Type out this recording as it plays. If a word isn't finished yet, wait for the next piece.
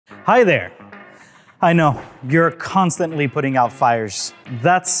Hi there. I know, you're constantly putting out fires.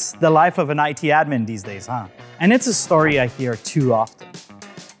 That's the life of an IT admin these days, huh? And it's a story I hear too often.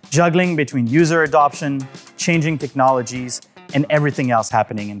 Juggling between user adoption, changing technologies, and everything else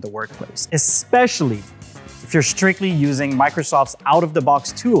happening in the workplace, especially if you're strictly using Microsoft's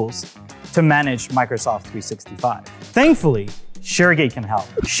out-of-the-box tools to manage Microsoft 365. Thankfully, ShareGate can help.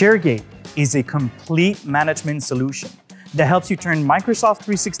 ShareGate is a complete management solution that helps you turn Microsoft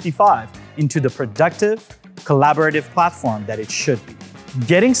 365 into the productive, collaborative platform that it should be.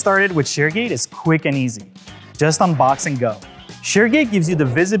 Getting started with ShareGate is quick and easy. Just unbox and go. ShareGate gives you the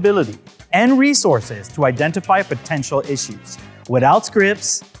visibility and resources to identify potential issues without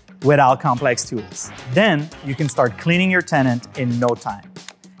scripts, without complex tools. Then you can start cleaning your tenant in no time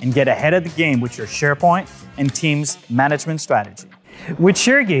and get ahead of the game with your SharePoint and Teams management strategy. With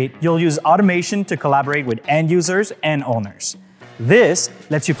ShareGate, you'll use automation to collaborate with end users and owners. This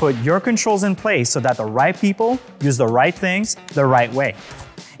lets you put your controls in place so that the right people use the right things the right way,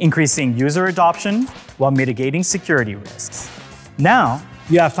 increasing user adoption while mitigating security risks. Now,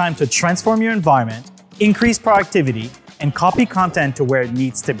 you have time to transform your environment, increase productivity, and copy content to where it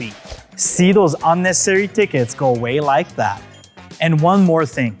needs to be. See those unnecessary tickets go away like that. And one more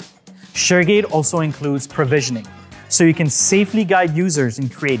thing, ShareGate also includes provisioning, so you can safely guide users in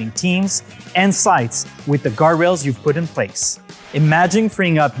creating teams and sites with the guardrails you've put in place. Imagine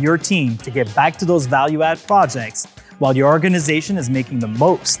freeing up your team to get back to those value-add projects while your organization is making the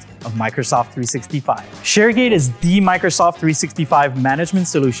most of Microsoft 365. ShareGate is the Microsoft 365 management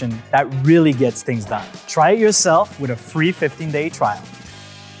solution that really gets things done. Try it yourself with a free 15-day trial.